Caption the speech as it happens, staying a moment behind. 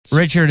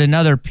Richard,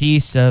 another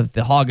piece of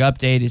the Hog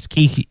update is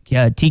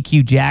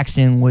TQ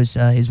Jackson was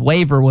his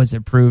waiver was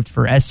approved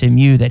for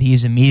SMU, that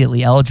he's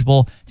immediately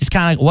eligible. Just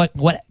kind of what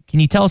can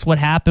you tell us what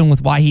happened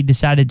with why he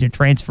decided to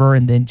transfer,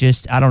 and then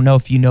just I don't know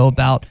if you know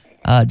about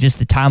just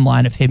the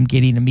timeline of him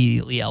getting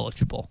immediately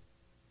eligible.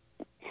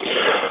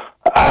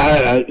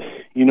 I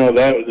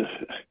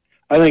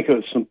think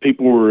some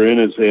people were in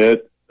his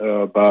head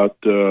about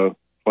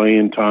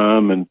playing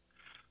time, and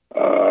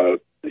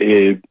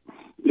it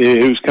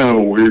was kind of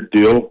a weird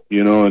deal.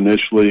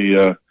 Initially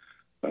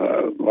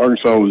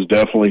Arkansas was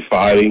definitely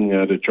fighting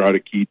to try to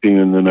keep him,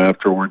 and then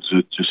afterwards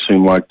it just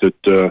seemed like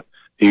that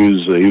he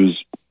was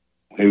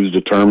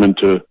determined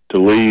to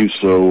leave.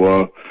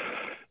 So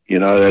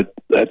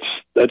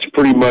that's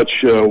pretty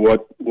much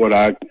what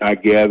I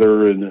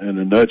gather in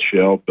a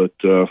nutshell. But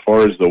as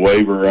far as the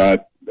waiver, I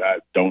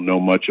don't know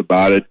much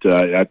about it.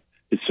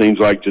 It seems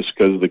like just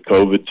because of the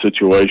COVID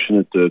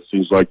situation, it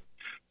seems like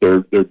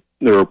they're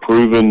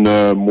approving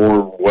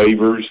more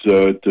waivers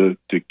to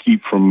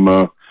keep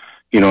from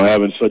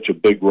having such a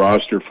big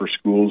roster for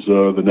schools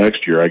the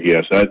next year. I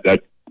guess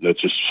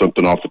that's just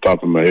something off the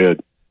top of my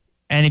head.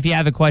 And if you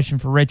have a question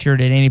for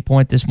Richard at any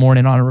point this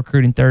morning on a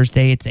Recruiting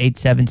Thursday, it's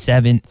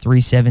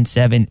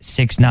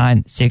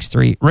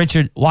 877-377-6963.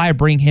 Richard, why I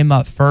bring him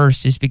up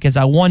first is because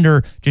I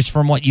wonder, just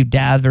from what you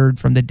gathered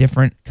from the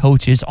different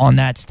coaches on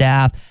that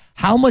staff,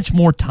 how much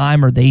more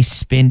time are they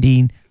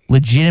spending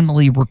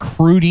legitimately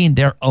recruiting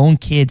their own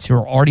kids who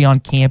are already on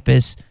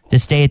campus to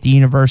stay at the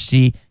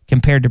university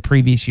compared to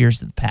previous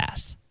years of the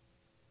past?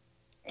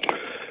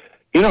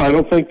 I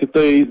don't think that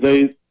they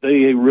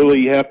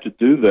really have to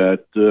do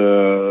that.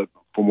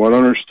 From what I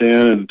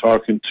understand and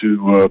talking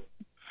to,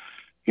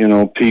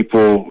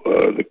 people,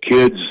 the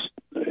kids,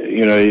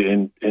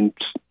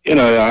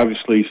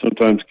 obviously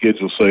sometimes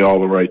kids will say all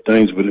the right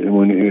things, but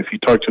if you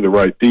talk to the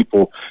right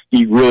people,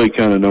 you really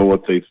kind of know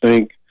what they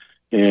think,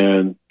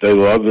 and they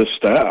love this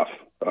staff.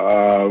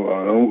 I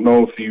don't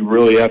know if you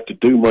really have to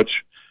do much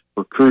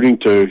recruiting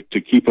to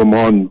keep them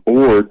on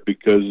board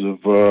because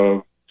of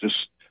just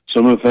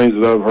some of the things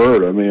that I've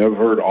heard. I mean, I've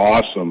heard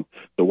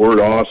the word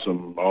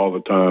awesome all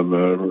the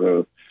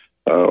time.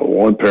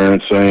 One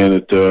parent saying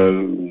that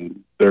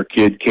their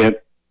kid can't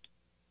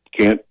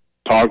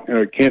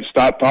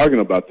stop talking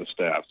about the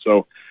staff.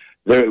 So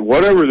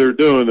whatever they're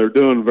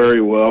doing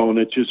very well, and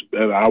it just,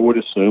 I would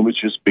assume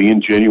it's just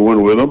being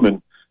genuine with them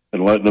and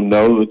letting them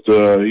know that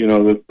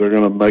that they're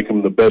going to make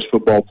them the best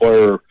football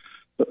player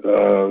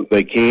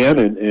they can,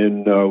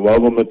 and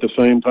love them at the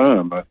same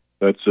time.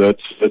 That's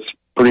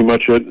pretty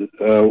much it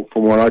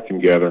from what I can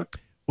gather.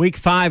 Week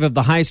 5 of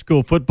the high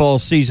school football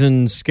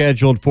season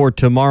scheduled for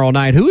tomorrow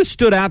night. Who has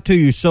stood out to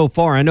you so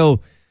far? I know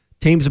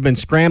teams have been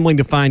scrambling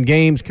to find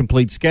games,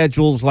 complete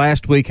schedules.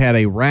 Last week had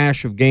a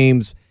rash of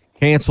games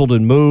canceled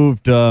and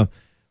moved.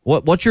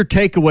 What's your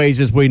takeaways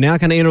as we now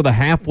kind of enter the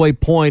halfway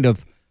point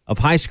of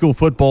high school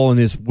football in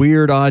this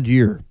weird, odd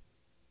year?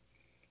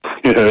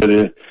 Yeah, it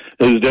is.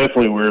 It's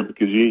definitely weird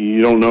because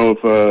you don't know if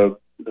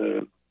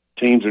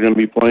teams are going to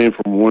be playing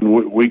from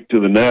one week to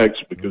the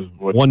next because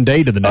one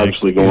day to the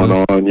next obviously going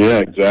on. Yeah,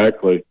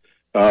 exactly.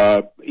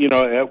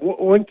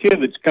 One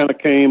kid that's kind of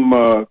came,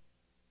 out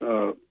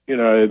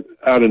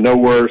of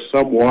nowhere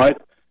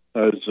somewhat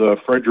is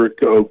Frederick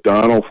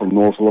O'Donnell from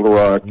North Little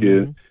Rock.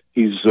 Mm-hmm.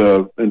 He's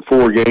in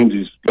 4 games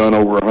he's gone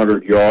over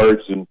 100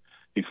 yards, and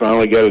he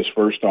finally got his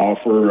first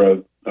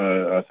offer.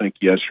 I think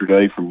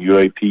yesterday from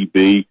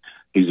UAPB.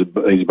 He's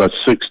about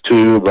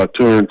 6'2", about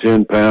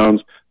 210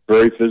 pounds.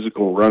 Very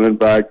physical running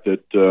back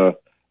that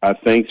I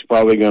think is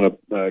probably going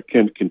to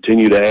can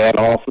continue to add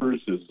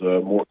offers as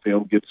more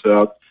film gets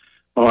out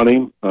on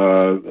him.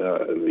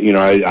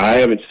 I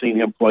haven't seen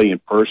him play in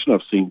person.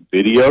 I've seen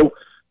video,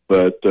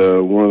 but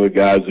one of the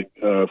guys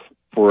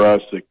for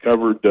us that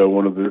covered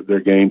one of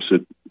their games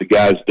said the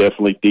guy's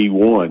definitely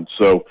D1.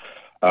 So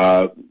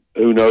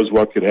who knows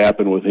what could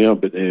happen with him?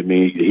 But I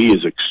mean, he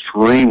is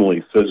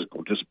extremely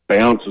physical. Just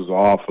bounces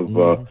off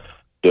of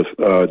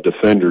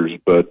defenders,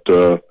 but.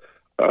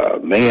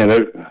 Man, I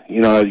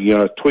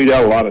tweet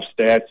out a lot of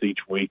stats each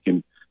week,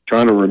 and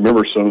trying to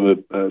remember some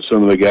of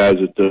the guys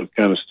that have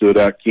kind of stood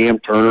out. Cam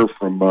Turner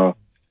from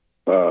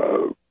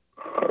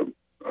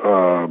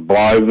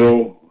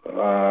Blytheville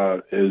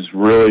has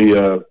really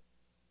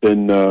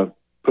been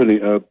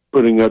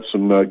putting up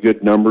some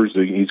good numbers.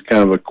 He's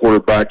kind of a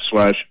quarterback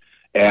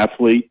 /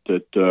 athlete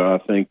that I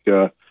think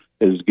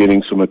is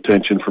getting some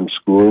attention from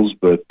schools.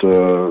 But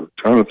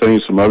trying to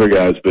think of some other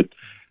guys, but.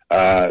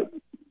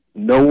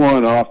 No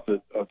one off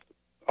the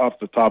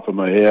top of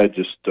my head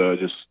just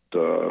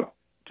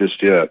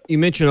yet. You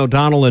mentioned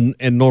O'Donnell and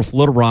North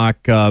Little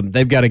Rock.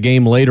 They've got a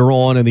game later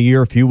on in the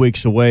year, a few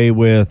weeks away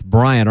with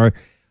Bryant. Are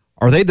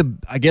they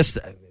I guess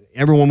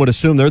everyone would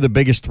assume they're the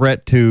biggest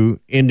threat to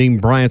ending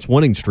Bryant's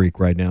winning streak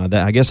right now.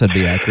 I guess that'd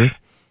be accurate.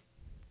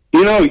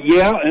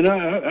 Yeah, and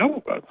I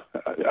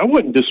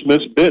wouldn't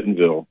dismiss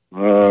Bentonville.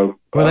 Well,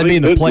 that'd be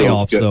in the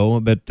playoffs, though.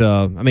 But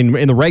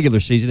in the regular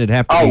season, it'd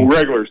have to. Oh,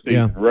 regular season.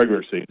 Yeah.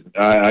 Regular season.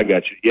 I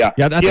got you. Yeah.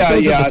 Yeah.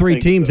 Those are the 3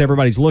 teams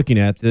everybody's looking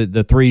at.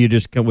 The 3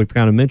 we've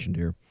kind of mentioned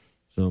here.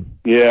 So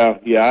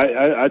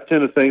I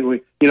tend to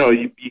think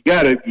you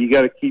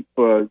gotta keep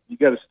you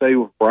gotta stay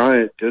with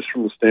Bryant just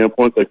from the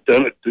standpoint they've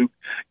done it 2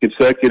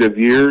 consecutive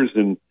years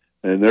and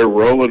they're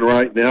rolling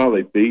right now.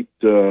 They beat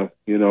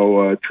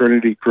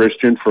Trinity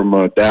Christian from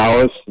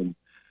Dallas and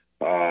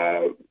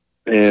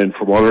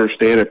from what I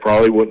understand it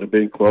probably wouldn't have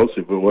been close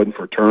if it wasn't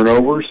for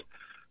turnovers.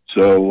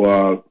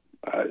 So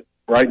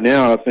right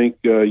now I think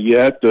you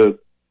have to,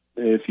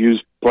 if you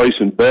was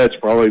placing bets,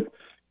 probably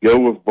go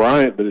with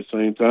Bryant, but at the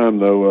same time,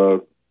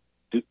 though,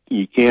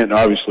 you can't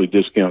obviously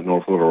discount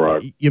North Little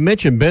Rock. You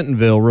mentioned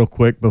Bentonville real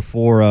quick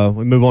before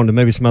we move on to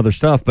maybe some other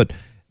stuff, but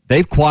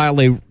they've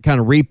quietly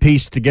kind of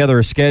re-pieced together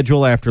a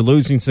schedule after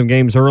losing some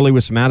games early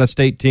with some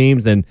out-of-state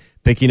teams, then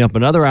picking up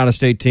another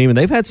out-of-state team, and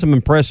they've had some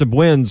impressive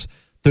wins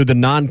through the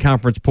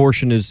non-conference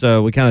portion as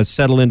we kind of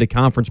settle into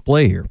conference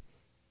play here.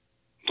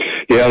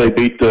 Yeah, they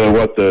beat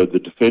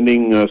the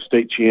defending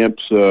state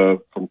champs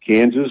from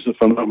Kansas, if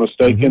I'm not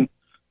mistaken. Mm-hmm.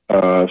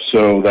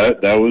 So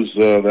that was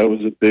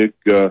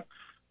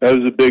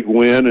a big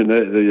win, and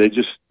they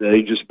just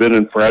been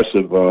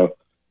impressive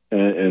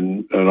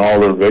in all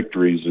their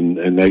victories,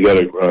 and they got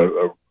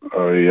a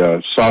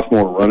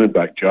sophomore running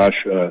back,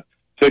 Josh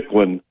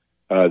Ficklin,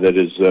 that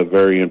is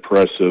very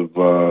impressive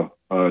too.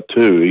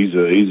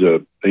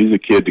 He's a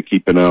kid to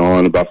keep an eye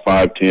on, about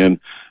 5'10",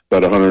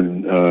 about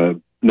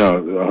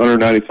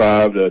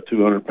 195 to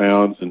 200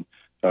 pounds, and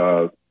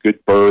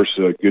good burst,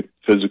 a good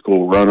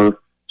physical runner.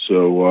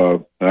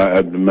 So, as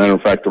a matter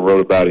of fact, I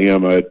wrote about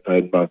him. I had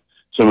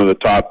some of the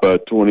top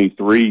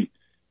 23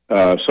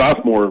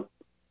 sophomore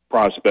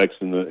prospects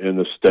in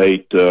the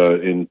state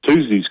in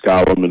Tuesday's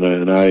column,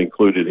 and I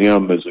included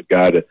him as a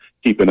guy to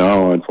keep an eye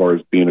on as far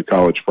as being a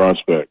college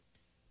prospect.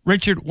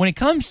 Richard, when it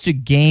comes to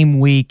game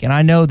week, and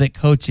I know that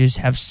coaches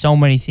have so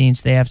many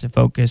things they have to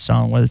focus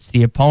on, whether it's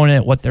the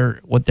opponent, what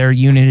their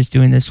unit is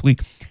doing this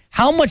week,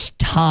 how much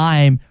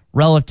time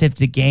relative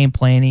to game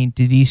planning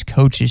do these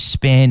coaches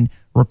spend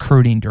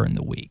recruiting during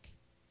the week?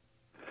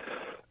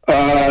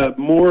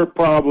 More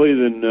probably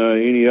than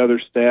any other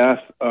staff.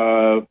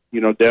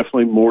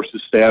 Definitely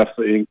Morse's staff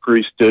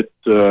increased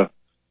the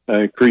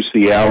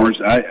hours.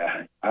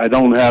 I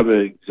don't have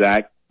an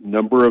exact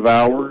number of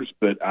hours,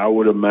 but I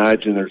would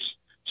imagine there's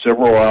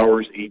several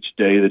hours each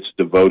day that's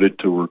devoted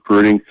to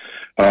recruiting.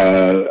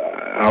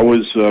 I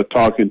was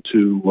talking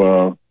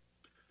to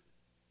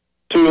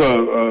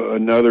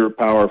another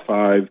Power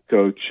 5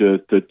 coach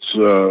that's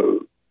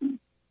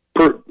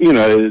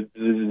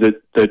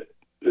that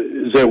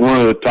is at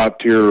one of the top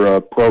tier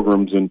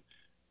programs, and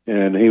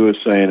he was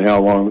saying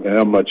how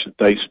much that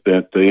they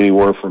spent,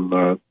 anywhere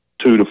from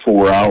 2 to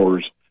 4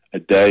 hours a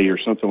day or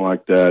something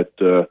like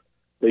that,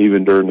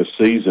 even during the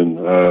season,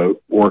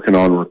 working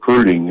on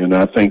recruiting. And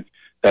I think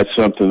that's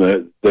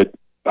something that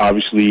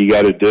obviously you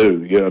got to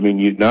do. I mean,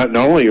 you not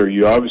only are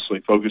you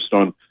obviously focused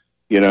on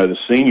the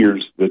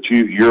seniors, but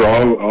you're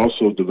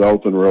also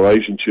developing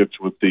relationships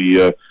with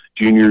the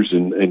juniors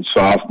and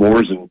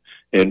sophomores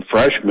and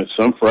freshmen.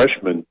 Some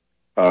freshmen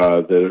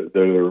that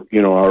are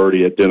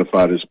already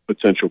identified as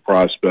potential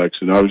prospects,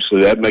 and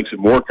obviously that makes it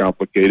more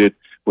complicated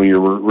when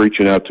you're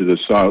reaching out to the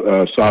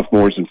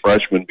sophomores and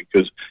freshmen,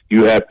 because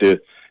you have to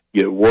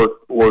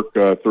work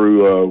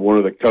through one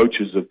of the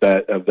coaches of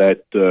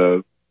that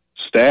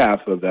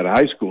staff, of that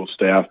high school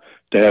staff,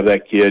 to have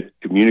that kid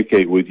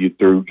communicate with you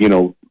through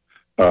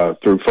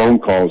through phone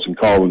calls and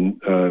calling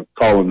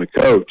the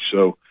coach.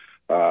 So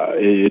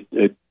it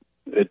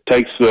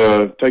takes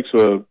a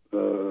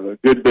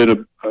good bit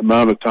of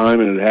amount of time,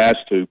 and it has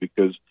to,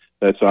 because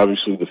that's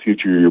obviously the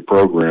future of your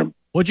program.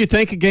 What'd you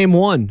think of game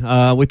one?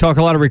 We talk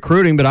a lot of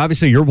recruiting, but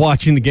obviously you're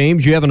watching the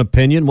games. You have an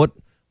opinion. What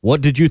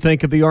did you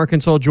think of the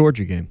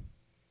Arkansas-Georgia game?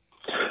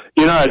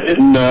 I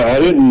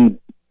didn't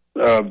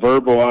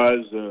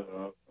verbalize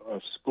a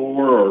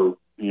score or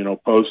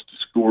post a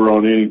score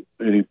on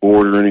any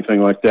board or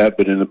anything like that.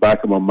 But in the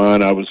back of my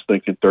mind, I was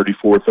thinking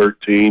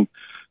 34-13.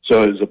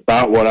 So it was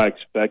about what I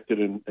expected,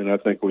 and I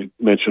think we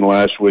mentioned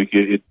last week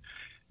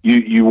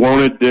you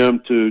wanted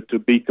them to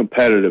be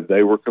competitive.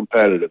 They were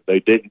competitive. They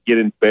didn't get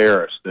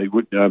embarrassed. They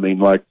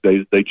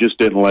just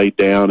didn't lay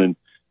down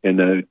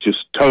and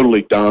just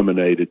totally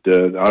dominated.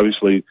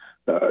 Obviously,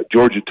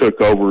 Georgia took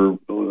over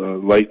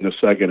late in the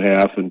second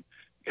half and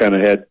kind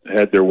of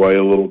had their way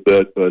a little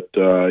bit, but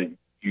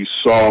you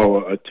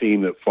saw a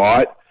team that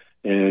fought,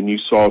 and you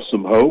saw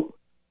some hope,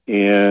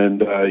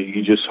 and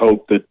you just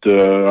hope that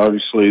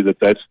obviously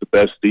that's the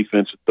best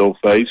defense that they'll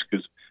face,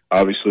 because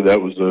obviously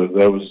that was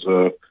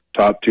a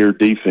top tier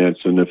defense,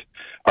 and if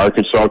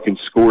Arkansas can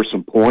score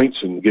some points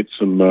and get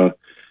some time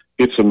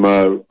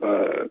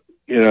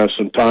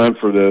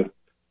for the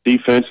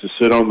defense to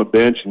sit on the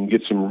bench and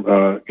get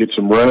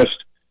some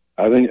rest,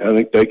 I think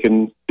they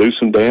can do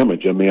some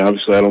damage. I mean,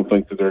 obviously, I don't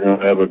think that they're going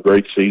to have a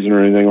great season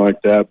or anything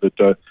like that, but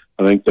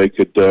I think they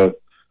could, show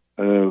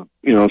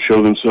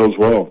themselves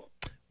well.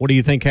 What do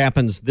you think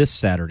happens this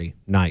Saturday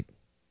night?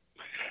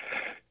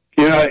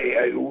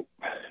 I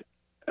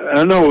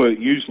know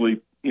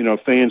usually,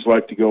 fans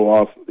like to go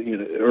off,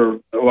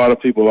 or a lot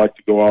of people like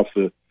to go off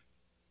the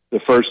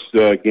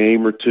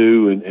game or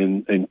two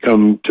and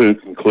come to a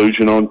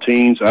conclusion on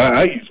teams.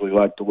 I usually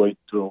like to wait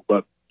until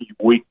about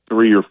week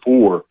 3 or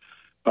 4.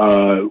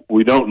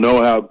 We don't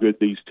know how good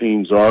these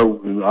teams are.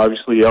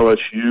 Obviously,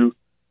 LSU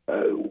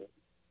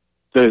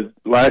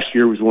last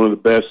year was one of the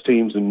best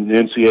teams in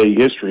NCAA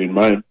history, in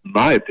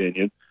my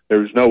opinion. There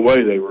was no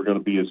way they were going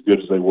to be as good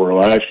as they were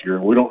last year.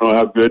 And we don't know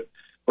how good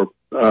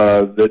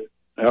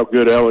how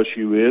good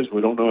LSU is.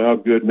 We don't know how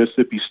good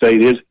Mississippi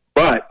State is.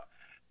 But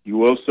you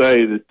will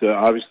say that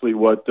obviously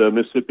what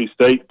Mississippi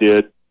State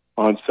did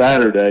on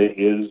Saturday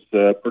is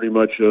pretty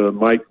much a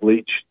Mike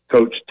Leach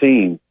coached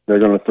team. They're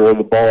going to throw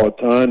the ball a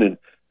ton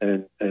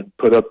and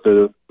put up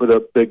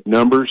big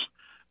numbers.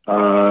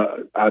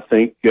 I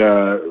think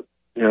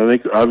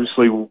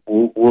obviously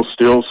we'll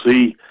still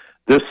see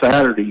this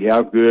Saturday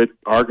how good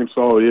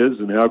Arkansas is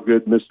and how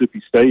good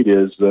Mississippi State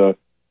is a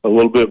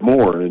little bit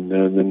more, and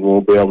then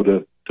we'll be able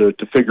to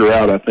figure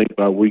out, I think,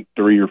 by week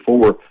 3 or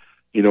 4,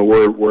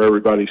 where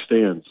everybody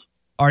stands.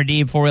 RD,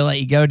 before we let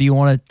you go, do you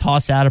want to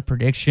toss out a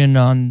prediction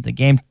on the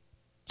game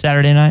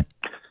Saturday night?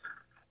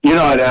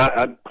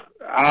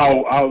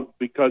 I'll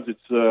because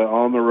it's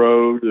on the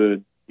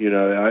road.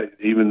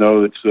 Even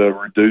though it's a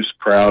reduced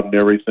crowd and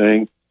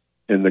everything,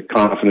 and the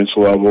confidence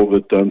level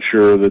that I'm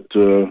sure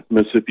that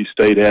Mississippi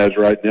State has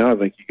right now, I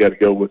think you got to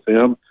go with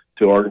them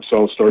till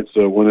Arkansas starts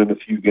winning a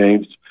few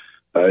games.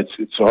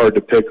 It's hard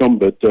to pick them,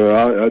 but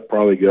I'd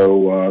probably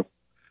go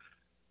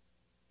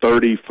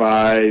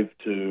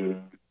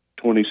 35-27,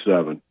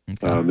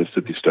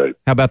 Mississippi State.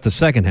 How about the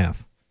second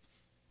half?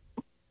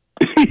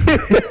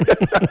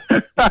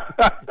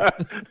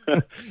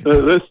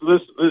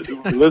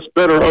 Let's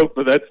better hope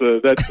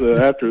that that's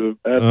after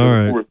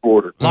the fourth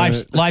quarter.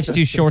 Life's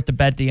too short to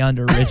bet the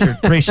under, Richard.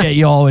 Appreciate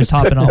you always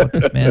hopping on with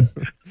us, man.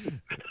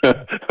 All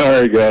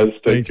right, guys.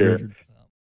 Take Thanks, care. Richard.